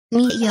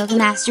Meet Yoga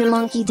Master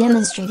Monkey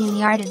demonstrating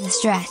the art of the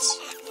stretch.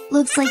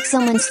 Looks like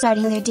someone's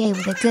starting their day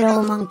with a good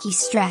old monkey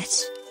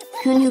stretch.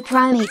 Who knew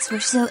primates were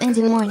so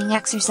into morning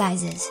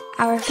exercises?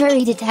 Our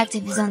furry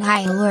detective is on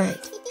high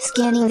alert,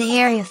 scanning the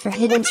area for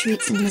hidden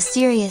treats and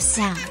mysterious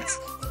sounds.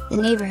 The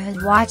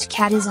neighborhood watch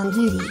cat is on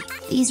duty.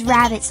 These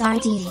rabbits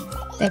aren't eating,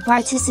 they're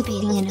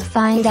participating in a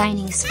fine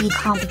dining speed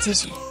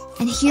competition.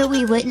 And here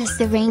we witness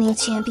the reigning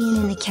champion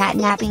in the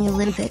catnapping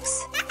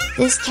Olympics.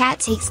 This cat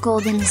takes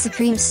gold in the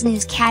Supreme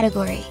Snooze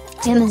category,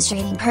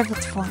 demonstrating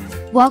perfect form.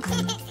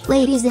 Welcome,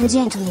 ladies and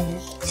gentlemen,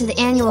 to the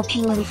annual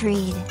Penguin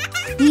Parade.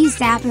 These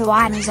dapper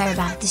waddles are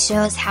about to show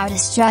us how to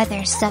strut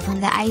their stuff on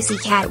the icy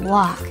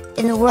catwalk.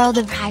 In the world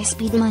of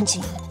high-speed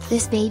munching,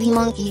 this baby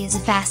monkey is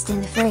the fast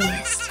and the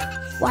furriest.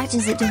 Watch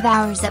as it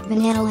devours that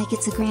banana like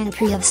it's a Grand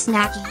Prix of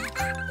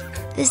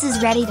snacking. This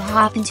is ready to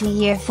hop into a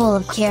year full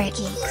of carrot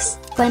cakes,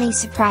 funny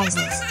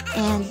surprises,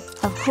 and,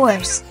 of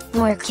course,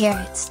 more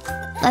carrots.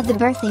 Let the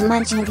birthday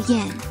munching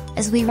begin,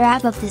 as we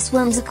wrap up this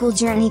whimsical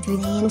journey through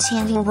the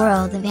enchanting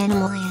world of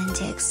animal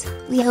antics.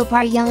 We hope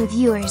our young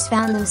viewers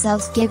found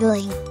themselves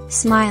giggling,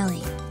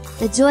 smiling.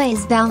 The joy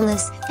is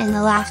boundless, and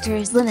the laughter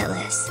is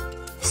limitless.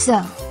 So,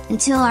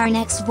 until our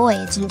next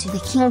voyage into the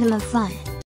kingdom of fun.